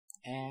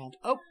And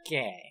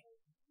okay.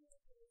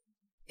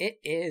 It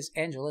is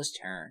Angela's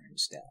turn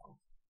still.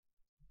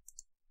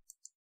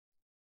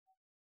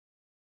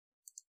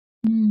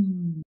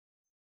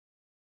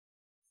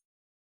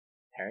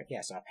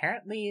 Yeah, so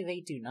apparently they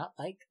do not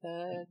like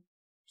the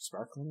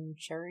sparkling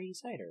cherry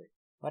cider.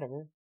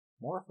 Whatever.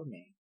 More for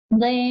me.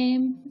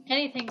 Lame.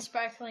 Anything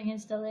sparkling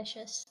is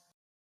delicious.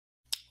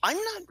 I'm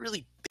not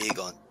really big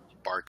on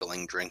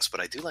sparkling drinks, but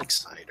I do like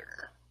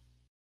cider.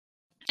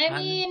 I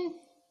mean,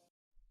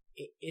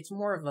 it's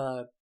more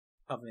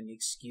of an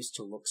excuse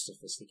to look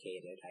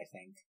sophisticated, I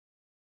think.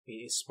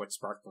 Is what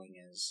sparkling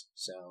is.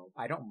 So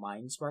I don't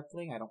mind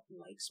sparkling. I don't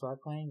like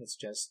sparkling. It's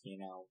just,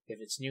 if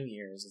it's New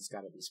Year's, it's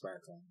got to be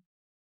sparkling.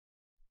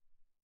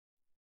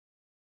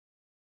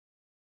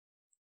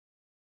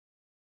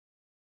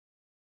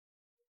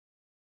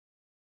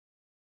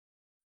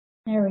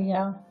 there we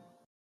go.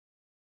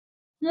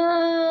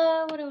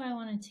 What do I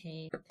want to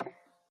take?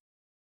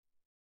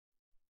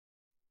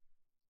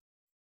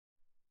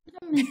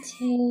 I'm gonna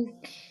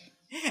take.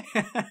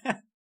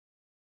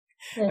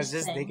 I was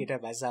just thinking to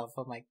myself,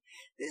 I'm like,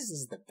 this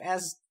is the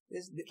best.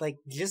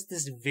 Just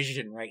this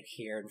vision right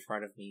here in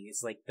front of me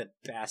is like the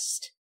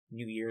best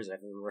New Year's I've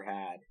ever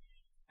had.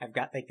 I've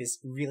got like this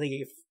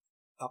really,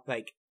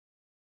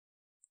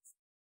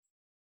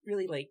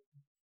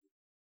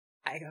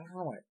 I don't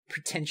know,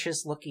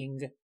 pretentious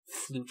looking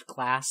flute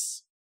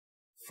glass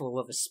full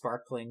of a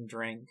sparkling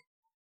drink.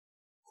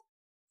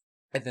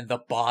 And then the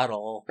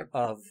bottle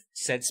of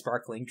said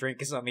sparkling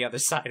drink is on the other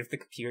side of the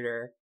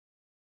computer.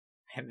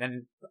 And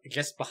then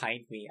just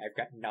behind me, I've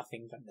got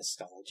nothing but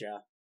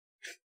nostalgia.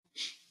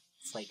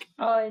 It's like...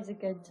 always a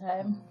good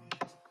time.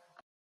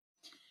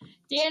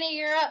 Danny,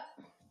 you're up.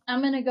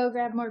 I'm gonna go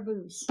grab more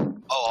booze.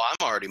 Oh,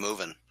 I'm already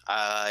moving.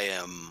 I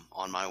am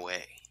on my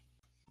way.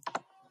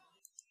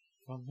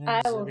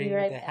 I will be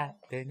right back.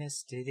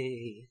 Happiness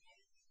today.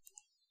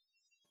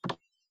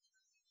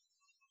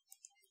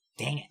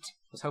 Dang it.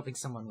 I was hoping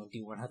someone would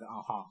do one of the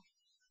aha.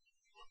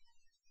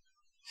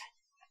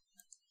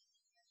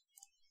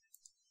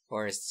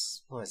 Or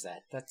is, what is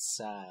that? That's,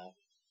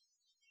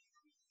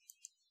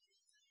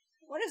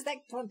 what is that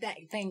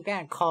thing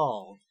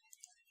called?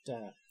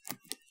 The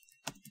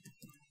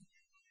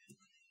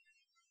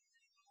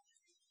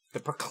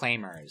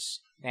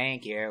Proclaimers.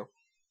 Thank you.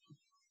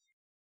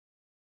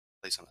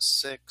 Place on a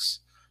 6.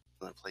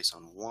 I'm going to place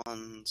on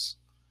 1s.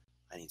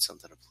 I need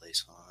something to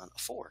place on a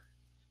 4.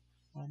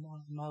 I'm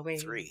on my way.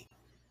 3.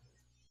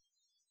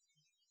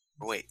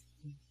 Oh, wait.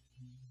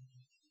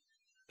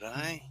 Did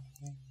I?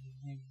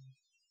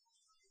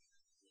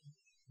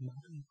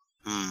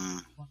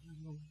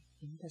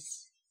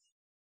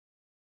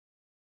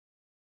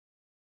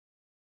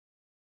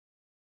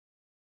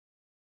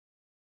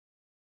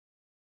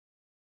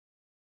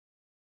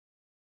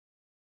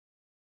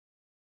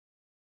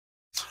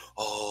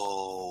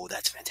 Oh,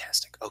 that's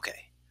fantastic.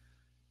 Okay.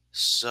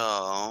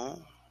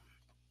 So,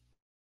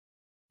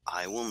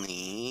 I will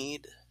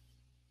need...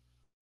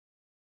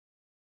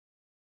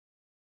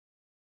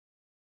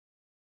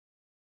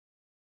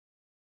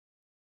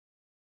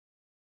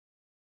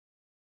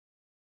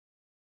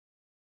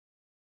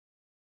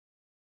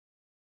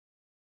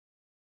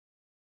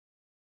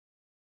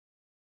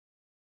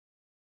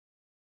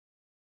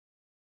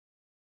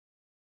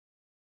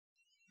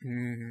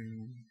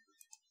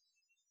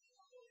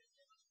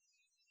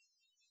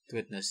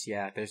 Goodness,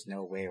 yeah, there's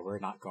no way we're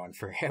not going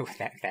for it with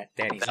that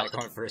Danny's not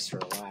going first for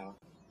a while.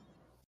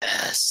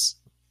 Yes!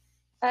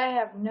 I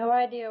have no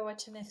idea what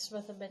to mix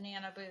with a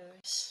banana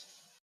booze.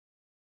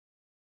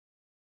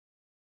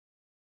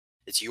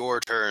 It's your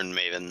turn,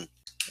 Maven.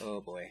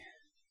 Oh boy.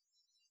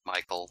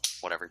 Michael,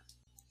 whatever.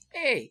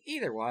 Hey,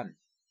 either one.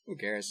 Who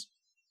cares?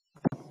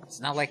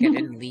 It's not like I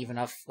didn't leave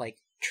enough,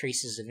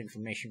 traces of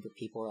information for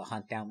people to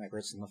hunt down my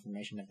personal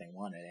information if they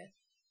wanted it.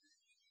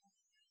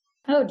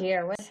 Oh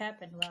dear, what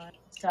happened while I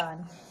was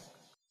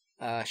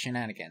gone?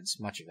 Shenanigans,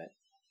 much of it.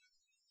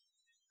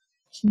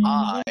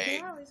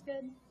 Shenanigans are always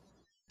good.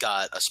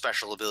 Got a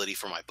special ability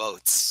for my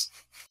boats.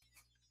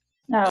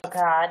 Oh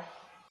god.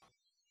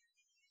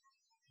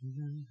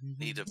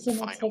 Need to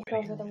find a way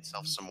to get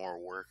myself some more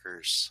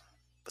workers.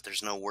 But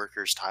there's no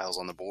workers tiles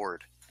on the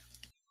board.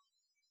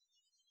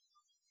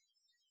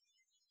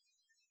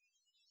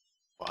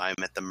 Well, I'm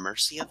at the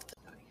mercy of the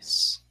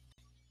dice.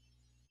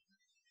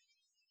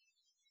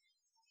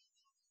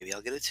 Maybe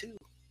I'll get a 2.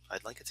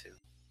 I'd like a 2.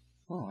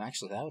 Oh,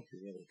 actually, that would be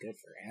really good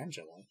for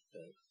Angela,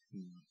 but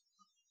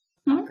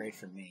not great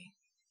for me.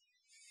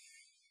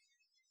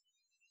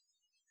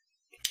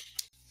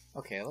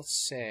 Okay,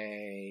 let's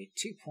say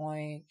 2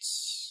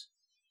 points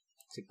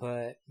to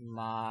put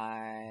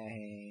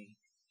my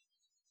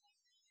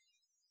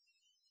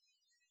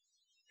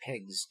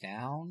pigs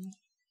down.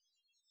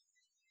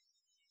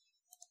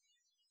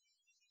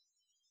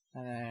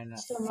 And then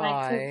so 5.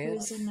 My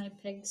cuckoos and my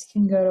pigs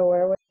can go to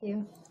war with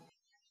you.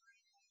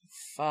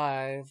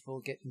 5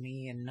 will get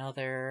me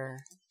another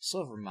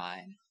silver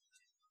mine.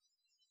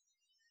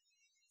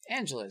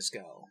 Angela's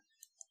go.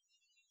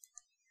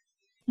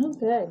 Oh,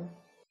 good.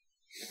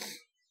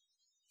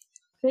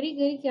 Goody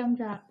goody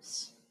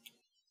gumdrops.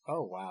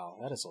 Oh wow,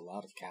 that is a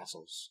lot of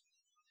castles.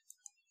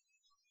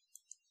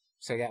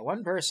 So I got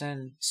one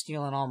person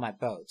stealing all my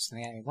boats, and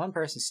I got one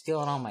person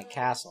stealing all my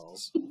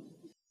castles.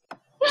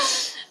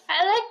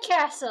 I like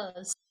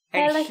castles.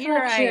 And I like here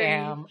luxury. I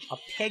am, a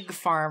pig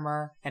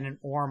farmer and an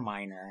ore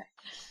miner.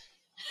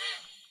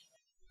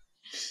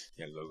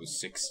 Yellow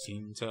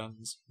 16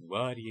 tons,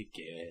 what do you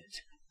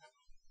get?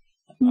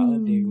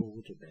 Another day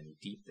older and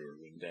deeper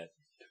in debt.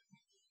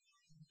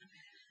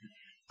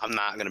 I'm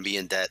not going to be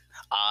in debt.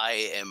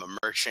 I am a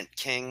merchant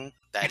king.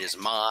 That is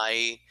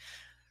my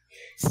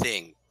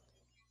thing.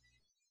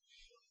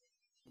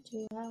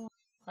 Do I want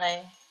to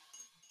play?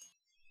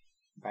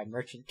 By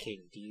merchant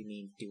king, do you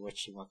mean do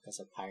what you want because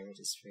a pirate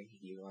is free?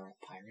 You are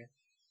a pirate?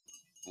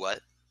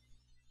 What?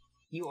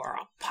 You are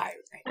a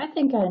pirate. I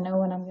think I know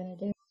what I'm gonna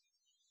do.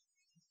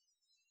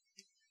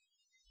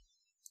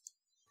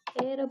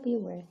 It'll be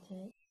worth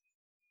it.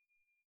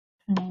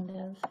 Kind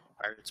of.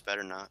 Pirates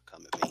better not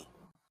come at me.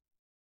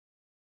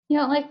 You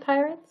don't like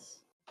pirates?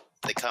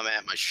 They come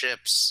at my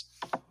ships.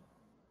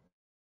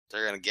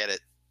 They're going to get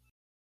it.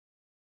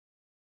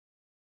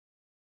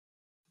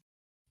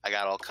 I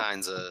got all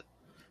kinds of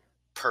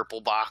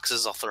purple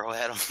boxes I'll throw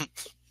at them.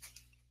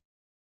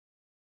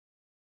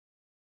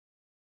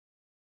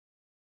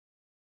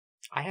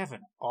 I have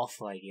an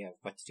awful idea of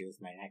what to do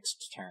with my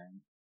next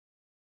turn.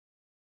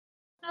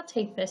 I'll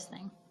take this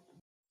thing.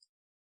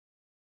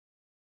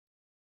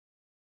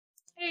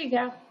 There you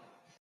go.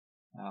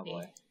 Oh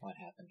boy, what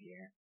happened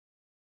here?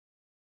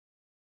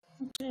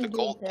 I'm gonna do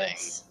gold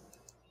this.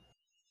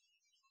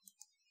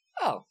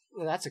 Oh,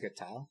 well, that's a good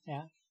tile,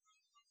 yeah.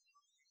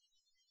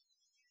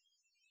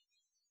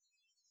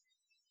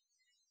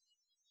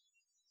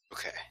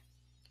 Okay.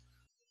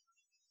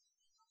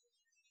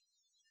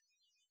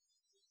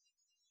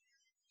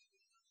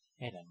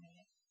 Wait a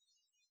minute.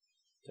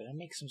 Did I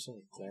make some sort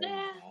of glaring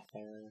math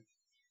error?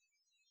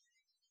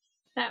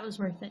 That was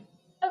worth it.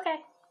 Okay.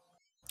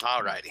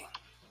 Alrighty.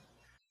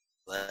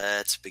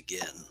 Let's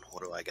begin.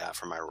 What do I got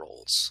for my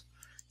rolls?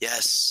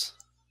 Yes.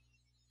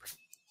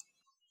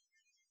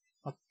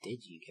 What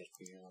did you get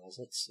for your rolls?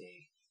 Let's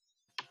see.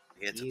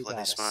 I get to You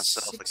place got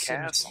myself a 6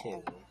 and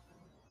castle. 2.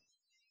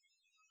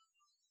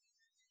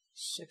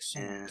 6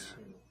 and 2.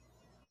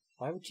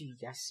 Why would you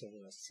guess it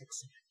was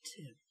 6 and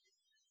 2?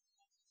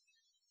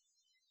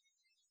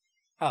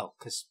 Oh,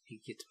 because you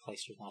get to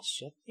place your last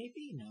ship,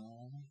 maybe?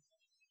 No.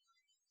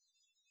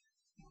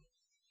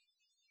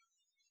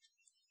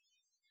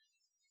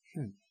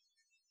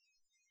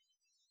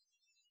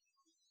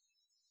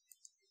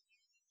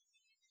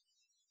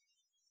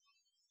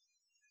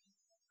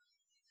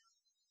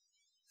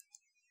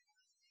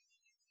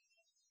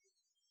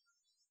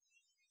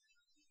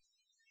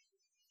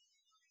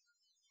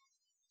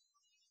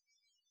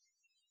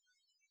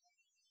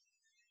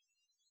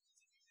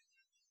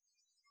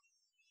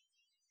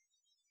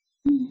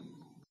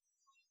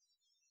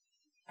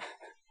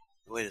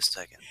 Wait a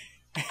second.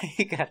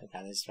 You got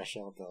another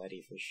special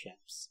ability for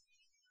ships.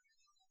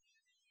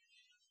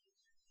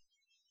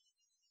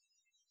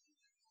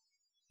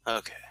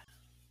 Okay.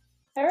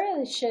 I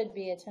really should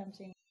be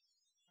attempting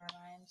more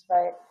mines,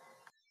 but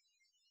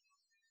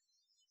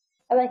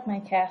I like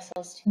my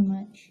castles too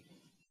much.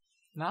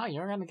 No,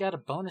 you're gonna get a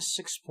bonus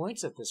 6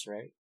 points at this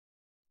rate.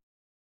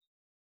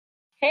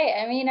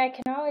 Hey, I mean, I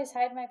can always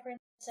hide my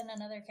princess in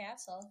another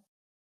castle.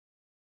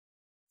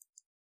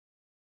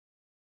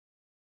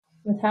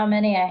 With how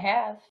many I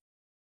have.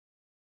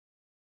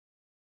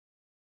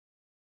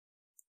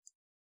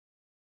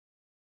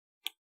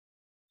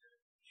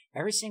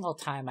 Every single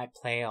time I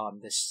play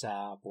on this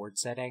board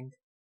setting,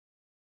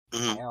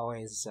 I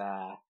always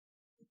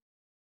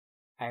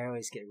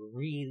get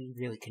really,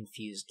 really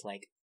confused.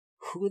 Like,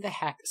 who the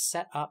heck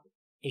set up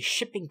a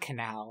shipping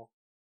canal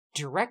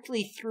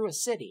directly through a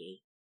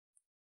city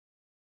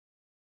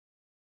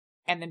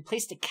and then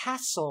placed a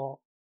castle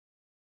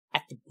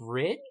at the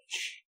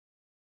bridge?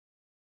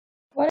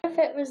 What if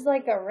it was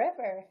like a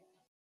river?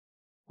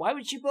 Why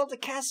would you build a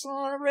castle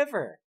on a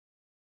river?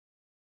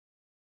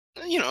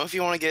 You know, if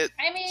you want to get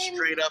I mean,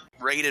 straight up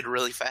raided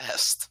really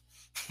fast.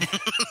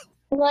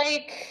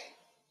 like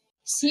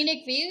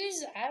scenic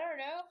views? I don't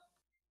know.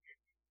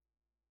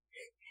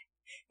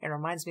 It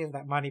reminds me of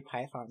that Monty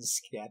Python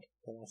skit.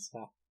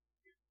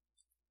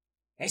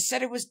 They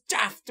said it was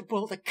daft to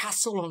build a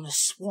castle on a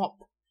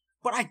swamp,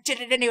 but I did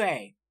it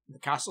anyway. The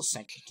castle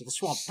sank into the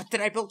swamp, but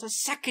then I built a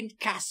second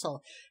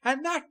castle,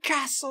 and that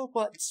castle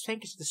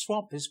sank into the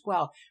swamp as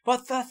well.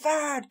 But the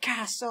third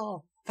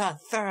castle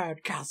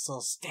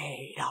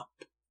stayed up.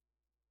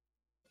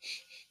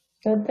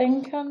 Good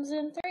thing comes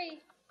in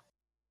 3.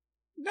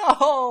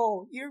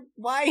 No!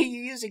 Why are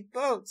you using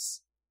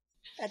boats?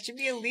 That should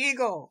be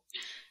illegal.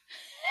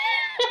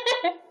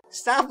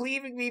 Stop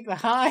leaving me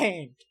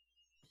behind.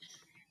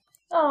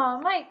 Aw,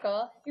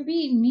 Michael, you're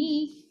beating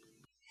me.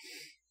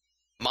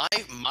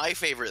 My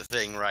favorite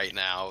thing right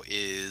now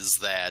is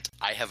that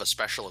I have a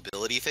special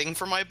ability thing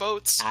for my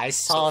boats. I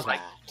saw so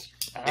that.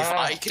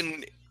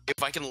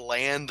 If I can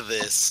land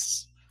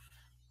this,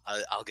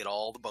 I'll get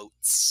all the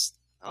boats.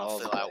 I'll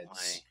fill out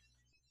my.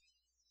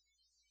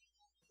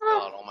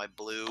 my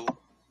blue.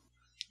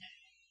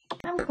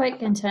 I'm quite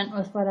content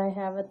with what I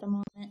have at the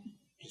moment.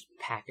 Just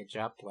package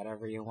up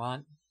whatever you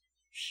want.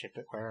 Ship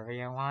it wherever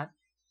you want.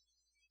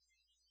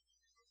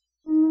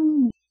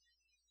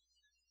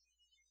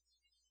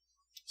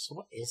 So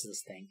what is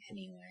this thing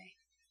anyway?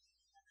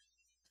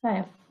 I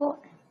have 4.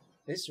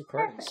 This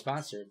recording is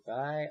sponsored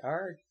by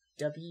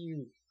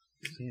R.W.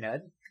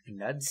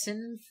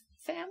 Knudsen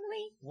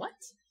family? What?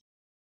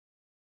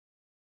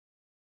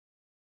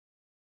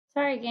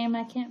 Sorry, game,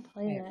 I can't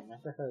play that. I've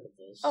never heard of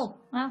this. Oh,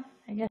 well,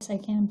 I guess I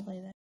can play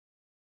that.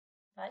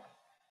 But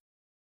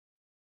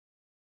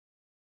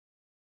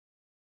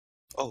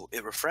Oh,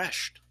 it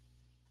refreshed.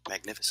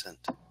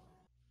 Magnificent.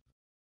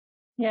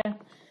 yeah.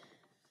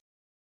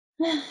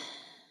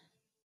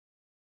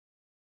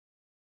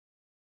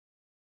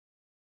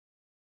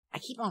 I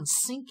keep on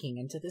sinking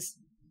into this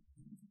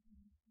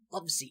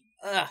love seat.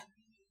 Ugh.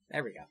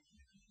 There we go.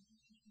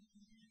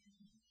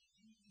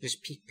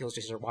 Just people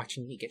just are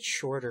watching me get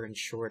shorter and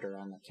shorter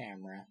on the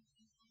camera.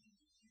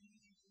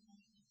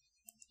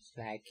 It's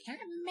like,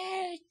 I'm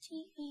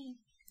melting.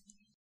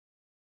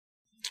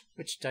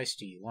 Which dice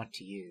do you want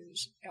to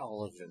use?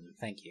 All of them,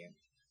 thank you.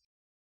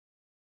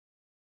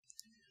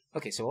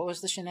 Okay, so what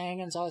was the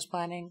shenanigans I was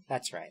planning?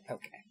 That's right,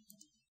 okay.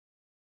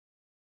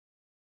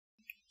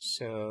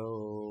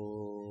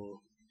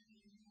 So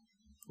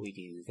we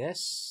do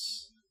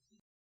this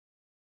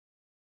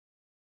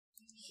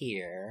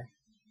here.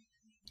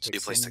 So you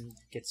place the...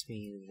 gets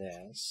me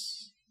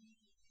this.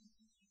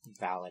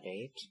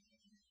 Validate.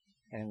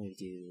 And then we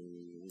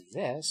do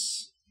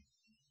this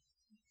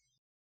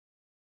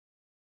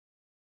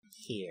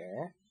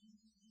here,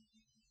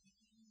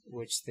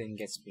 which then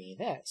gets me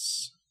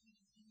this.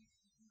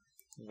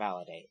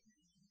 Validate.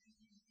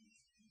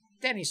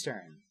 Danny's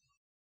turn.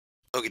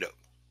 Okie doke.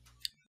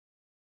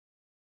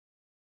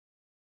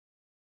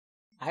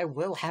 I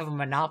will have a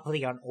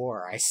monopoly on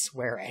ore, I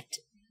swear it.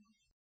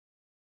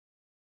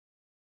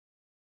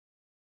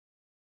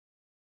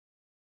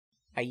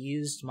 I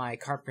used my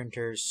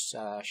carpenter's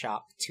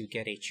shop to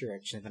get a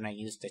church, and then I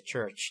used the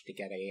church to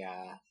get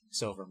a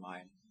silver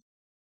mine.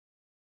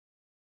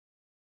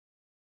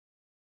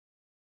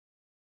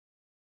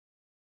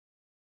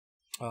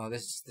 Oh,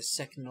 this is the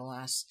second to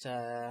last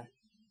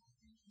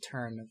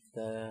turn of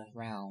the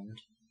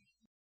round.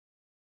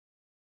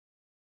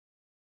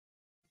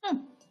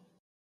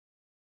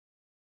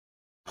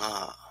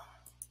 Ah.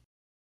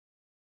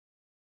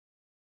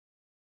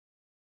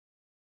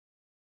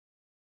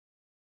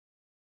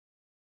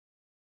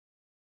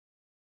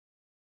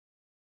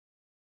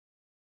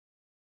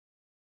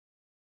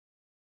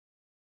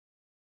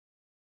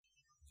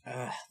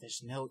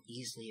 There's no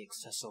easily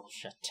accessible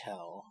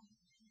chateau.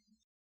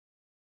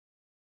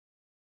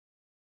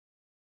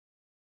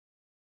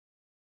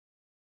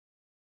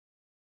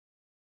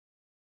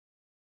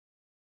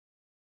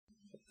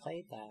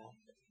 Play that,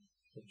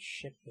 then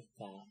ship with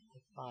that,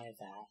 then buy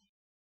that.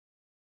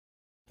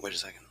 Wait a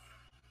second.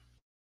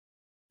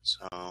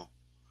 So...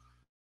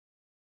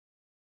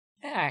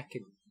 Yeah, I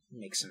could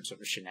make some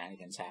sort of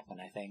shenanigans happen,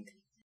 I think.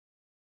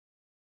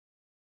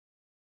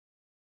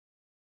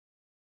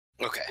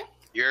 Okay,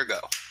 your go.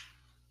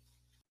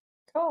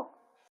 Cool.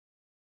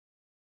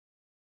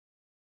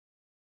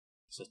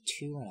 So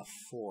 2 and a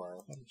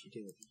 4. What did you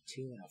do with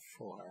 2 and a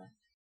 4?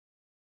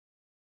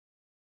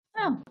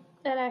 Oh,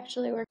 that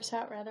actually works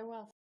out rather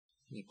well.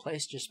 You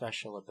placed your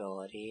special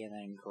ability and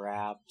then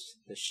grabbed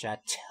the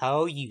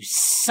chateau, you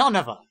son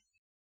of a...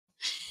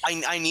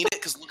 I need it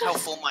because look how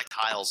full my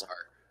tiles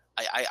are.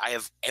 I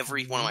have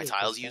every one of my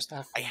tiles used.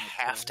 I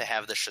have to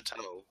have the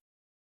chateau.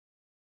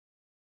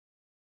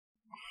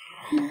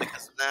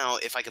 Because now,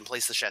 if I can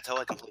place the chateau,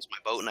 I can place my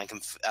boat, and I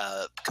can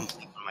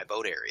complete one of my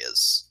boat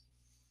areas.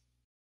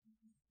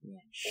 Yeah,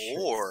 sure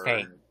Or...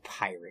 thing,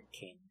 Pirate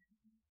King.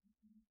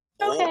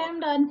 Okay, Or... I'm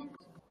done.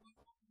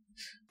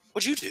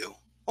 What'd you do?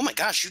 Oh my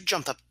gosh, you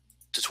jumped up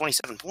to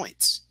 27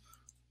 points.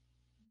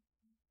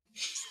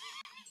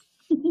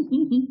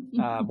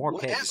 More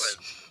What pigs.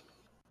 happened?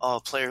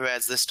 A player who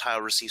adds this tile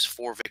receives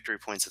 4 victory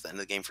points at the end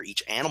of the game for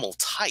each animal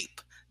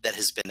type that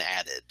has been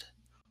added.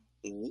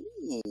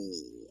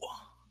 Ooh.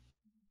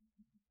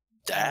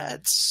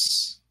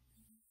 That's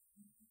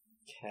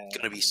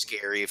gonna be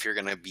scary if you're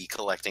gonna be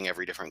collecting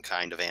every different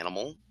kind of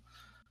animal.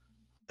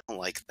 I don't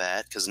like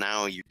that, because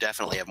now you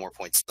definitely have more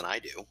points than I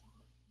do.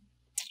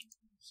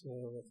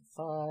 So with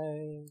 5,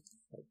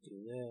 I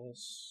do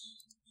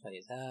this,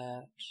 play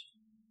that,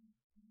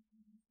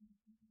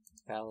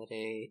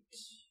 validate,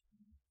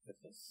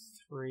 with a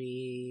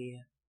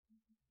 3,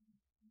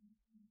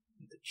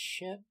 the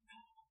ship,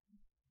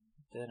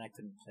 then I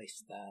couldn't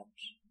place that.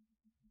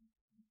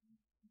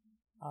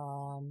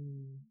 I'll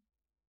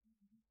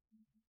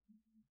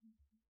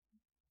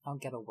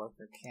get a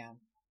worker camp,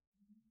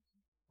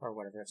 or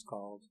whatever it's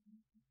called,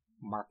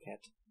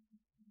 market.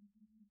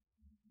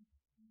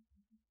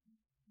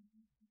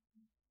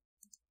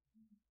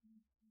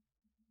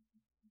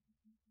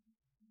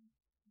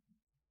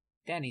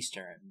 Danny's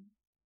turn.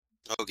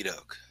 Okie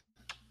doke.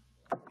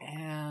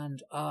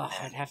 And,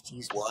 I'd have to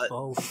use What?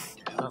 both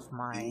of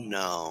my...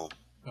 No.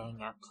 Dang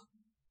it.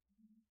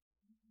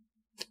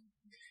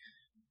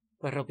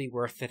 But it'll be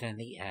worth it in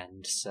the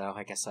end, so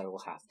I guess I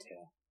will have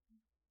to.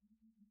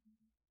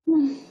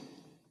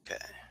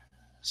 Okay.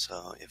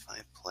 So if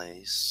I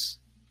place...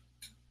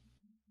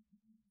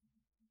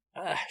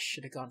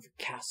 Should have gone for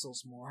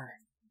castles more.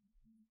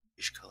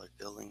 Each colored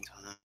building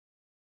time.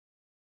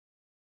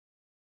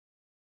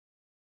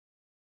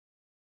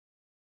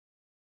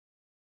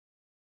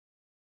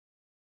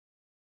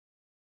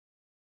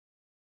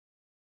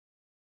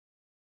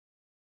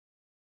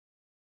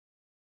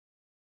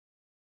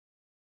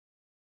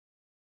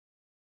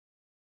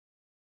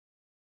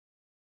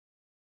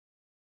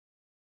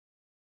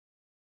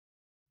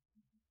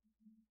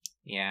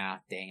 Yeah,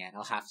 dang it.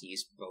 I'll have to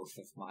use both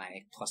of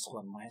my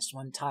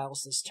 +1/-1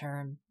 tiles this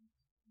turn.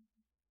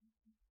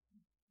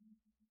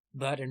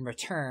 But in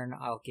return,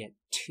 I'll get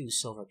 2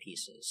 silver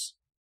pieces.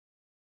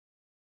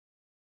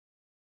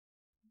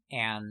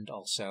 And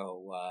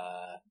also,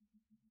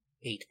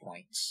 8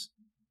 points.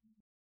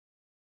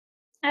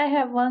 I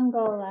have 1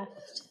 goal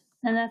left,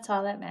 and that's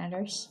all that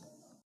matters.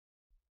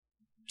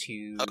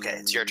 Okay,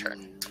 it's your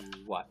turn.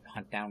 What?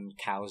 Hunt down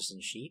cows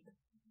and sheep?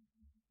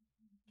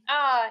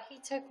 Ah, he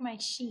took my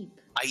sheep.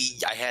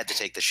 I had to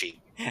take the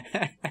sheep. You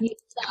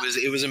suck.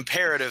 It was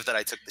imperative that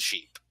I took the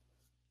sheep.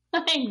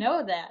 I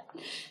know that.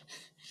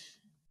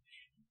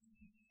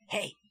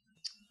 Hey!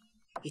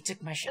 He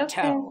took my chateau.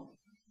 Okay.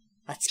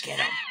 Let's get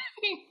him.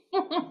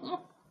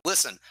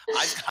 Listen,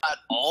 I've got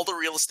all the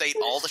real estate,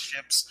 all the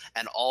ships,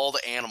 and all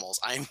the animals.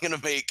 I'm gonna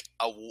make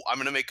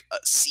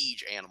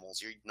siege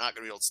animals. You're not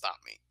gonna be able to stop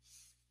me.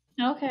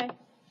 Okay.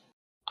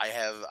 I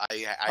have.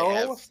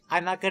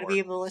 I'm not gonna be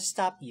able to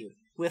stop you.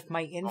 With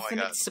my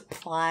infinite God.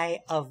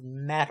 supply of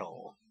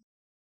metal.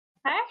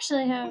 I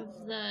actually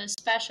have the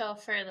special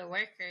for the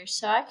workers,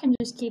 so I can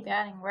just keep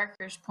adding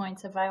workers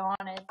points if I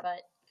wanted,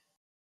 but...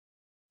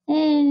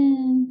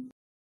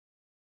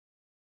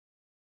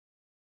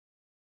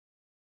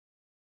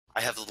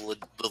 I have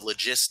the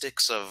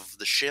logistics of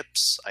the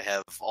ships. I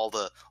have all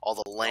the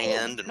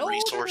land and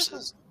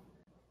resources,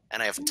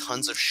 and I have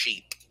tons of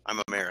sheep.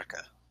 I'm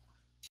America.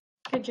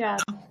 Good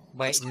job.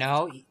 Wait,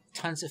 no,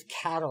 tons of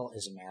cattle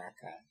is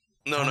America.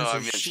 No, Tons I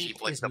of meant sheep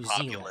sheep like is the New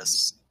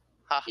populace.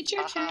 It's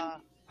your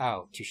turn.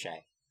 Oh, touche.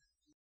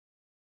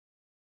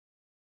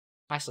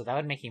 Actually, that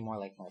would make you more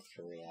like North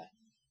Korea.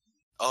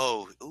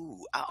 Oh,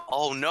 ooh,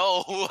 oh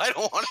no! I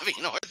don't want to be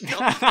North. No,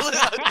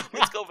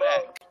 let's go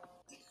back.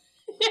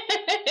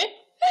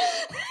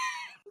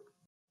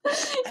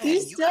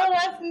 You still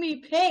left me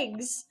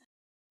pigs.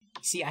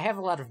 See, I have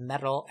a lot of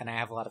metal and I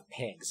have a lot of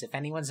pigs. If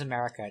anyone's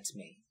America, it's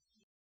me.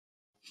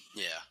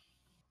 Yeah.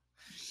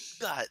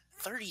 You got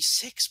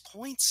 36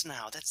 points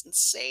now. That's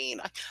insane.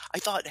 I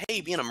thought,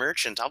 hey, being a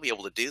merchant, I'll be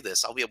able to do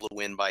this. I'll be able to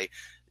win by,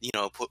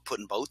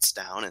 putting boats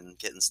down and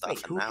getting stuff.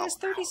 Wait, who has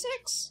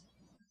 36?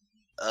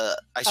 I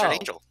said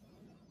Angel.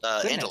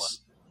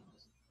 Goodness.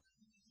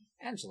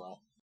 Angela.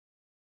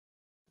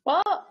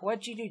 Well,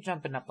 What'd you do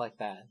jumping up like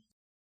that?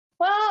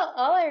 Well,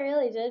 all I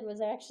really did was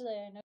actually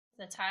I noticed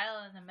the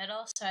tile in the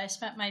middle, so I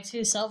spent my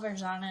 2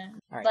 silvers on it.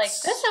 Right. Like,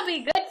 this will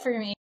be good for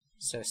me.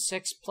 So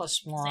 6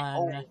 + 1.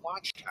 Oh,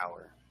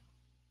 watchtower.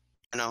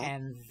 No.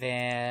 And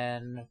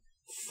then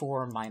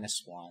 4 -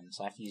 1.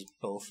 So I have to use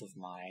both of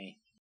my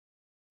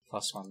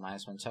 +1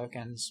 - 1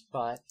 tokens,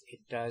 but it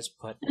does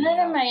put And me then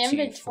in up my to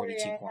inventory,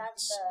 42 I have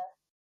points.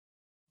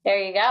 There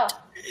you go.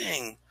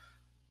 Dang.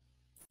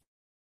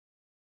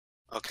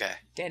 Okay.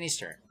 Danny's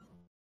turn.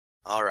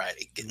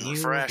 Alrighty, getting New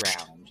refreshed.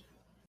 round.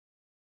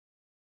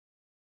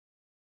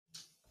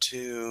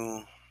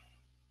 2.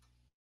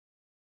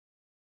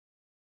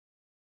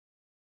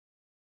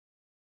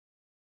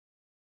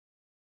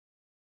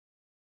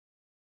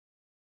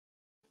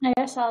 I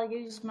guess I'll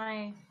use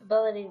my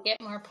ability to get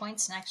more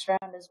points next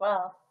round as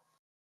well.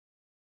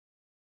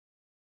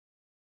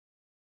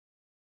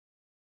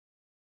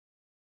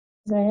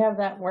 I have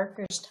that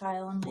workers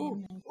tile in my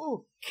inventory.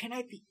 Ooh, can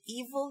I be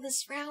evil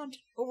this round?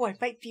 Oh, I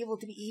might be able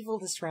to be evil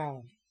this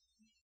round.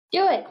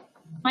 Do it!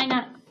 Why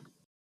not?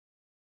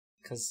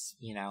 Because,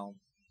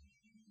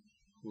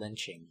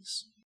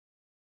 lynchings.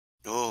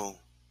 Oh.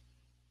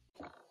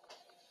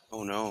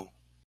 Oh no.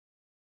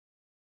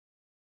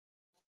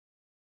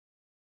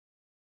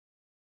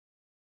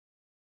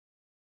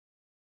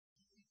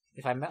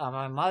 If I'm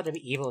allowed to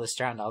be evil this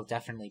round, I'll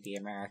definitely be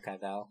America,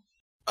 though.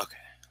 Okay.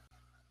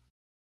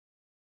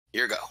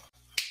 Here you go.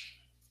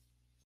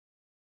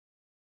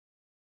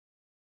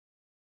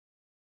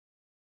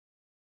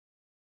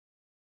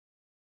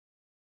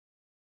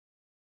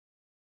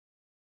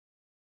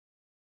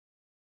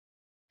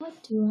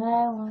 What do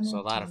I want to So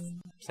a lot do? of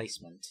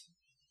placement.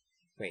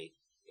 Wait.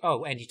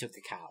 Oh, and you took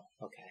the cow.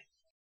 Okay.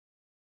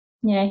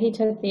 Yeah, he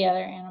took the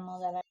other animal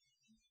that I...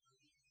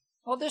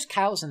 Well, there's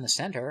cows in the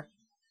center.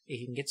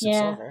 You can get some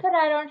Yeah, silver. but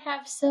I don't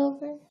have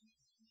silver.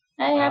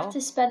 I have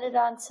to spend it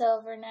on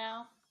silver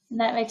now, and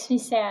that makes me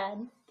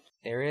sad.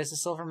 There is a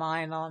silver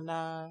mine on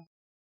the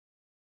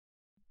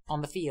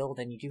field,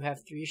 and you do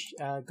have 3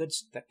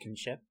 goods that can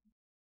ship.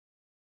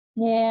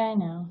 Yeah, I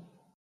know.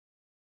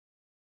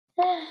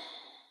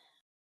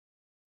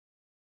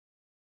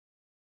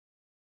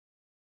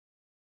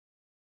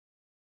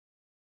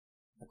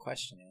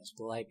 question is,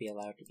 will I be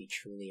allowed to be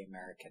truly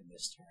American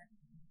this turn?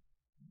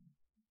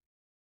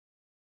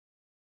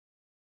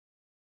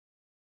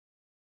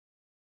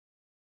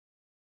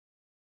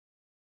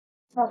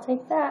 I'll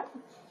take that.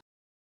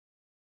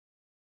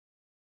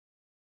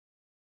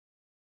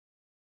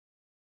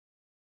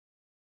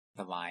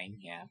 The line,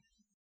 yeah.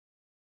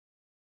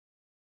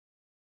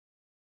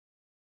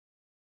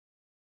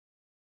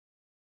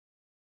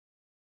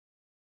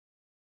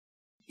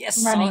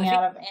 Yes, I'm running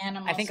out of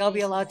animals. I think I'll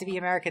be allowed to be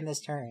American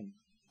this turn.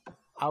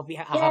 I'll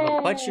have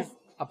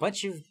a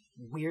bunch of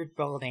weird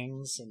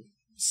buildings and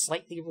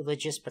slightly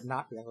religious, but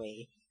not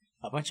really.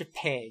 A bunch of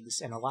pigs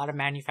and a lot of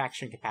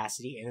manufacturing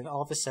capacity, and then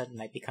all of a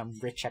sudden I become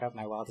rich out of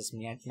my wildest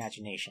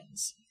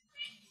imaginations.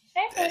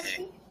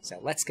 So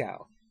let's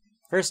go.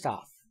 First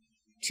off,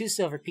 2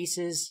 silver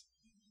pieces.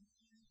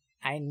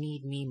 I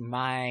need me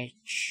my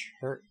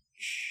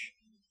church.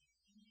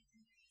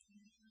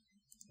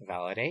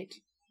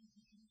 Validate.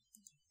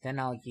 Then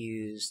I'll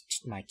use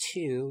my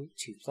 2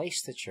 to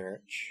place the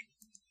church.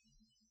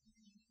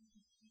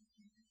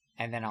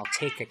 And then I'll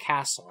take a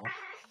castle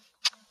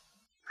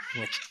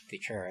with the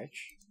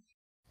church.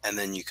 And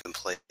then you can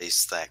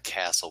place that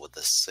castle with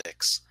the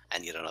 6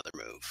 and get another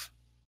move.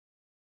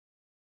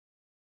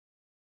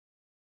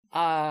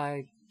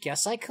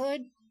 Guess I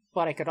could,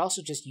 but I could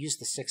also just use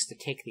the 6 to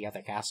take the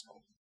other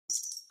castle.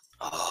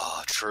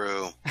 Oh,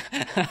 true.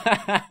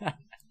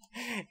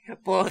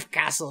 Both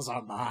castles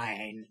are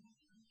mine.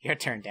 Your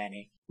turn,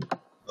 Danny.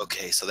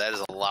 Okay, so that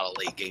is a lot of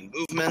late game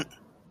movement.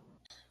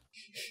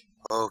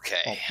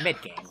 Okay. Well,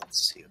 mid-game.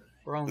 Let's see.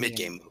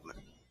 Mid-game movement.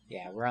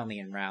 Yeah, we're only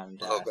in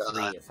round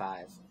 3 of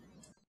 5.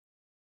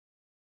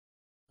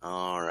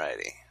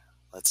 Alrighty.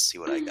 Let's see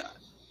what I got.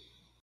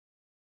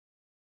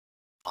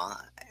 5.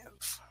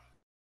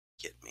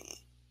 Get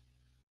me.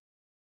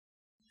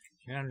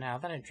 You know, now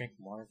that I drink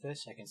more of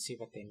this, I can see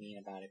what they mean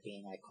about it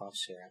being like cough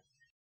syrup.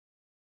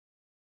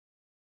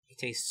 It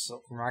tastes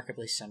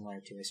remarkably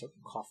similar to a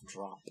certain cough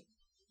drop.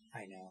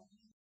 I know.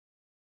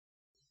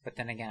 But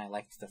then again, I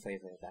liked the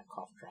flavor of that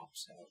cough drop,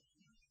 so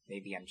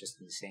maybe I'm just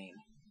insane.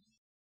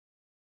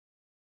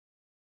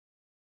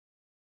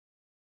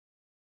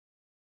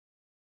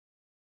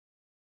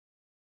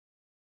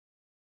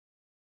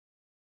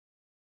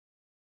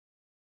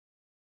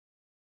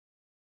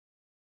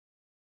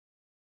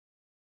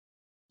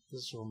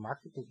 This is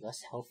remarkably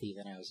less healthy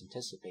than I was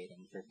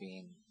anticipating for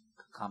being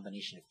a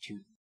combination of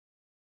two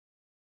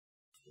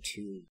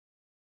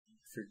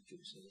fruit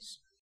juices.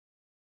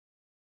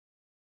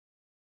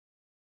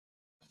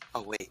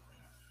 Oh, wait.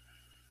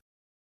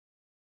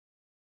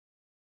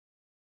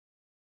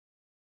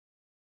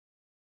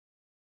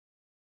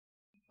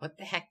 What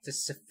the heck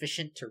does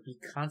sufficient to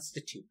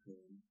reconstitute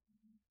mean?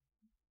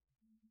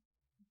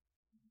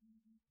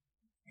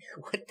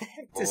 What the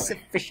heck does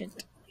sufficient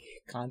to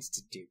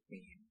reconstitute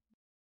mean?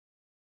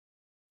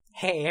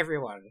 Hey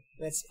everyone,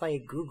 let's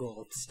play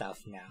Google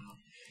stuff now.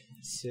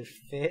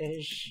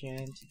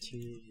 Sufficient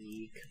to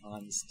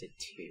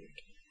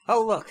reconstitute.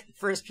 Oh look,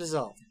 first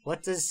result.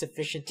 What does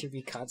sufficient to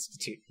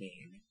reconstitute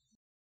mean?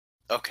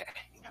 Okay,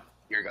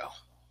 here we go.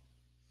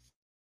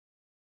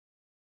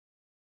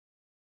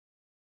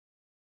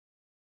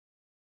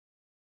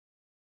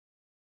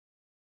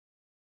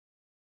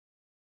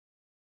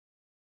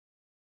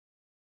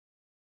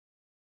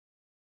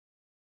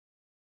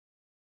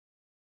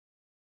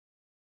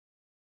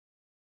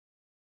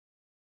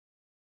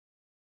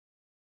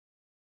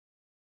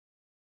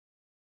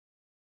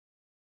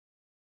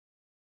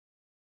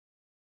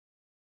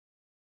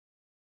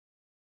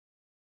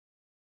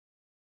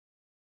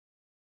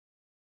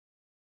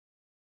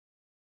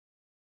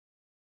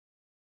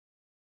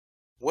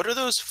 What are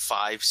those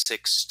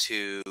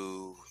 562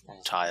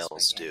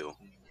 tiles do?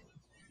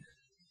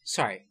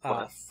 Sorry,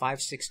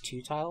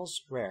 562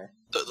 tiles? Where?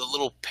 The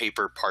little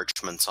paper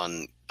parchments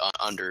on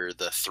under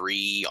the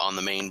 3 on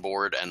the main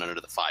board and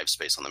under the 5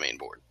 space on the main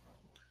board.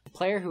 The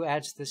player who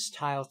adds this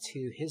tile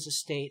to his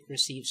estate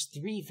receives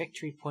 3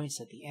 victory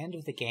points at the end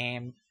of the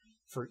game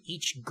for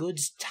each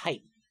goods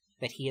type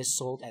that he has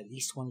sold at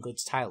least 1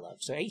 goods tile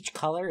of. So each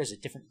color is a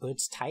different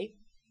goods type.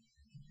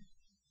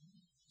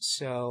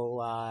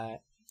 So,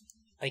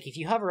 like if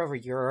you hover over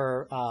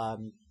your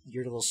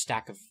little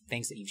stack of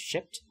things that you've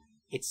shipped,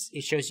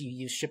 it shows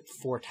you've shipped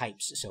 4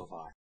 types so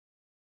far.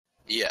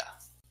 Yeah.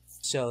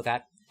 So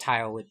that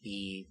tile would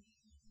be,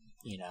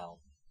 you know,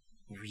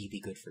 really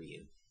good for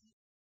you.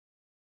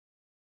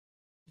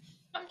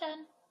 I'm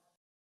done.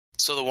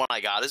 So the one I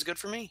got is good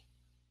for me?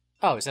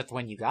 Oh, is that the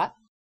one you got?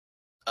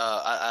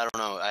 I don't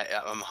know.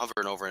 I'm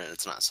hovering over it and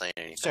it's not saying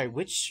anything. Sorry,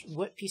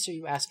 what piece are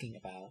you asking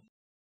about?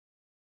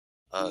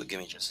 Give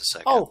me just a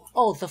second.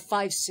 Oh, the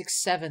 5,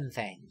 6, 7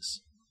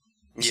 things.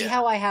 Yeah. See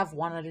how I have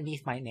one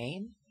underneath my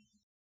name?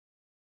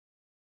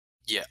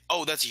 Yeah.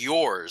 Oh, that's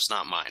yours,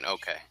 not mine.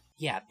 Okay.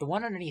 Yeah, the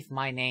one underneath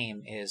my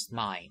name is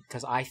mine,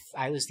 because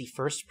I was the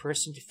first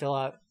person to fill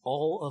out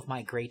all of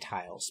my gray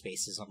tile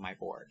spaces on my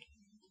board.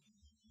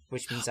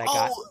 Which means I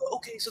got... Oh,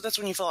 okay, so that's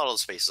when you fill out all the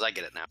spaces. I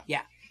get it now.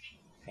 Yeah.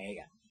 There you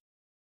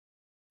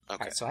go.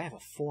 Okay. Alright, so I have a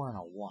 4 and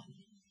a 1.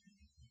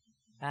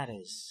 That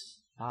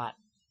is not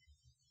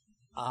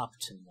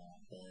optimal,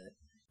 but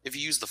If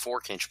you use the 4,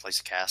 can't you place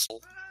a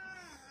castle?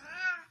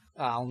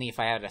 only if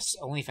I had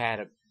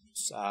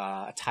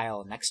a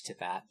tile next to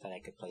that I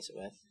could place it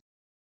with.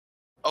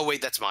 Oh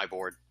wait, that's my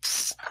board.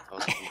 I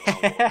was looking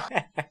at my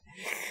board.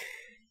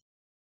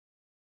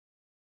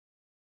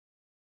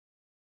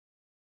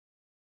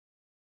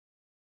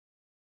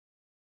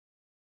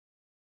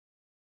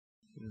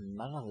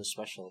 None of the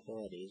special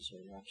abilities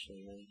are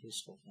actually really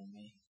useful for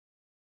me.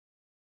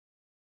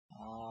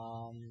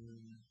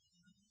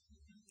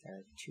 There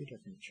are 2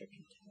 different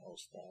chicken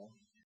tiles, though.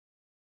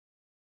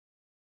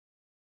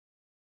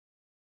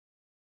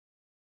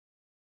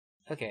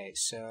 Okay,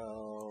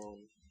 so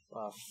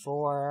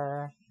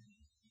 4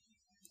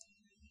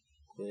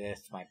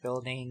 with my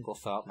building. We'll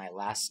fill out my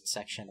last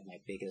section of my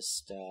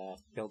biggest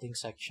building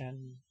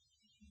section,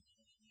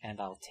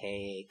 and I'll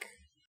take.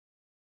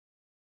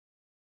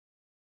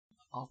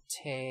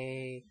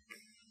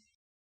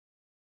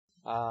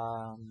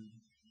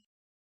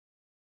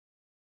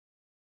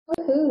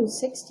 Woohoo!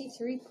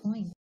 63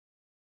 points.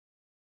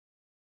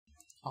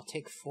 I'll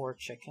take 4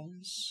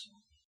 chickens.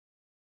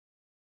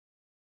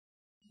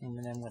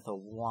 And then with a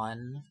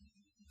 1,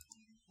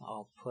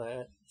 I'll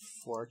put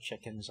 4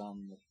 chickens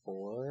on the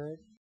board.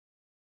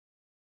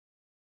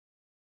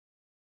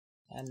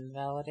 And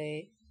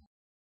validate.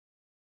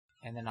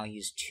 And then I'll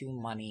use 2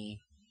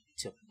 money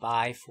to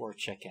buy 4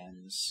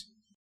 chickens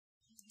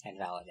and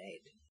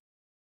validate.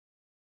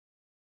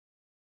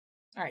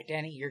 Alright,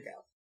 Danny, your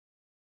go.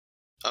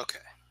 Okay.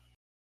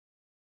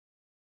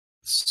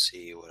 Let's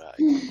see what I...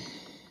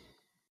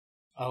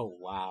 Oh,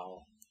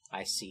 wow.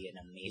 I see an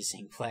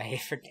amazing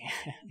play for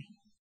Danny.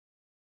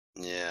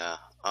 Yeah.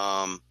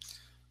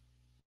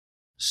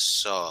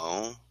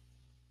 So...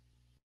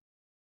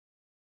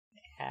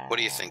 What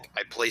do you think?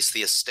 I place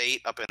the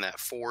estate up in that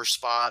 4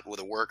 spot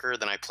with a worker,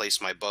 then I place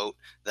my boat,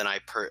 then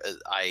I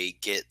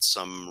get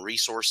some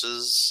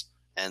resources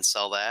and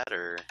sell that,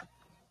 or...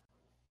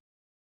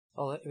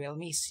 Well, let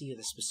me see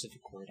the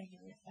specific wording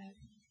of that.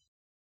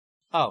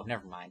 Oh,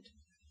 never mind.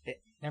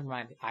 Never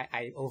mind.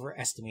 I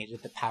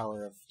overestimated the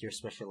power of your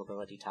special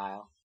ability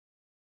tile.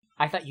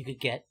 I thought you could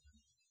get,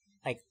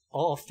 like,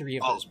 all 3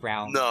 of those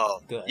brown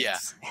goods. Yeah,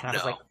 and I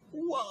was like,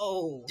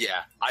 whoa!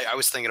 Yeah, I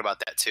was thinking about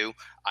that too.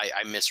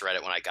 I misread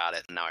it when I got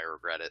it, and now I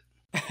regret it.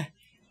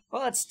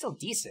 Well, it's still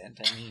decent.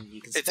 I mean, you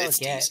can still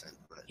decent,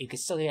 but... You could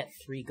still get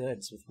 3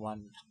 goods with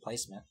 1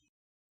 placement.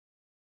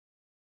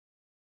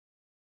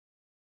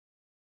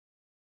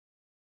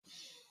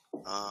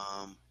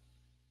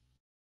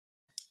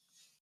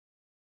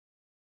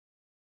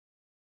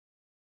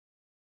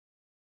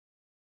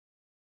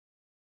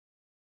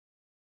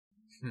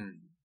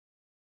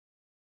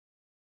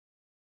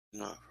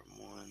 Not from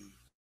 1.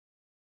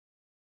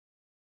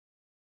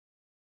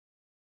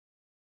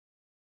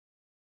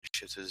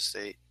 Shift to the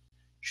state.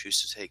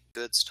 Choose to take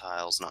goods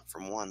tiles not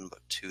from 1, but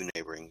 2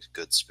 neighboring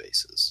goods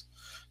spaces.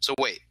 So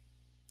wait,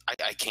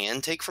 I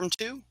can take from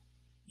 2?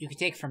 You can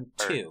take from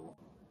 2.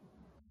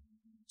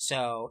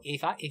 So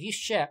if you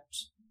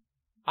shipped,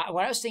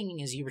 what I was thinking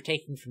is you were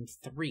taking from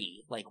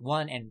 3, like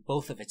 1 and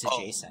both of its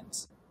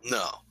adjacent.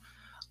 No,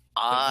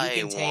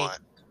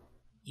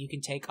 You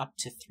can take up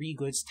to 3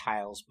 goods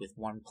tiles with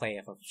 1 play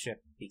of a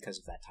ship because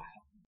of that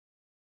tile.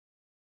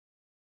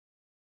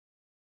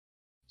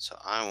 So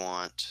I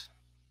want...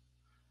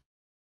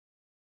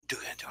 Do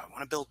I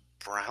want to build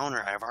brown,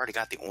 or I've already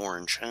got the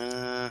orange?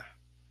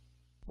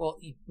 Well,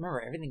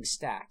 remember, everything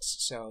stacks,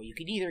 so you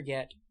could either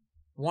get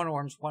 1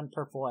 orange, 1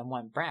 purple, and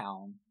 1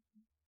 brown,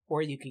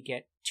 or you could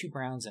get 2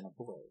 browns and a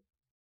blue.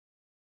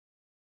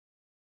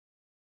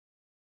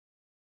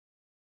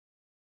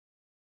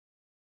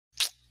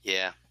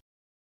 Yeah.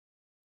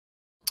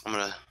 I'm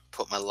gonna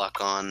put my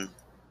luck on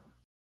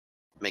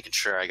making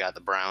sure I got the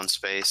brown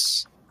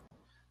space.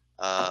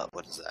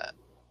 What is that?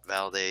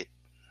 Validate.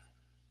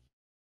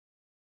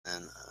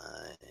 And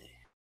I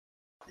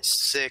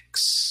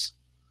 6.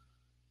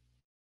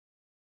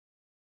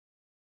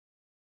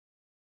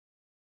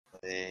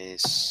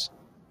 Place.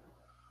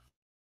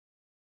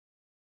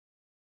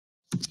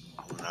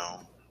 Oh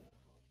no.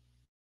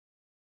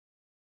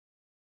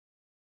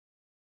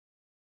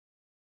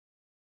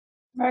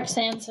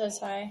 Roxanne says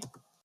hi.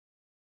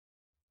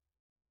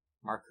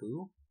 Mark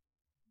who?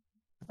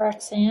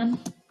 Roxanne.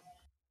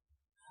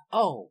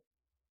 Oh,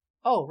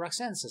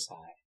 Roxanne says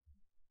hi.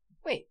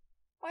 Wait,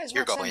 why is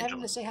Roxanne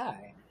having to say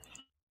hi?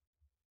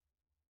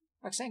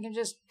 Roxanne can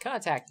just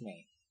contact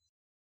me.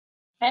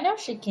 I know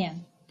she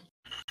can.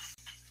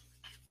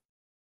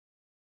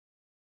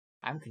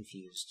 I'm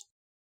confused.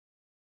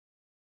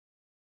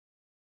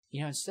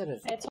 You know, instead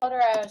of... I told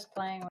her I was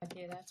playing with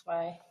you, that's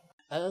why.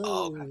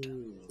 Oh.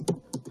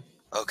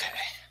 Okay.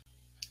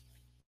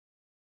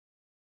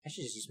 I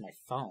should just use my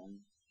phone.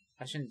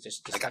 I shouldn't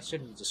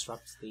shouldn't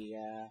disrupt the,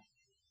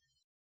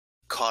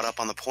 Caught up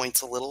on the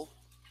points a little.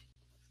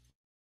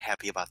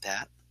 Happy about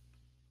that.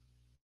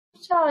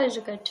 It's always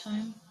a good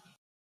time.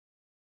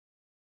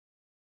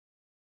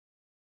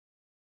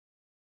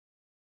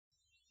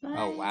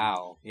 Oh,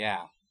 wow.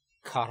 Yeah.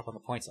 Caught up on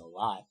the points a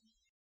lot.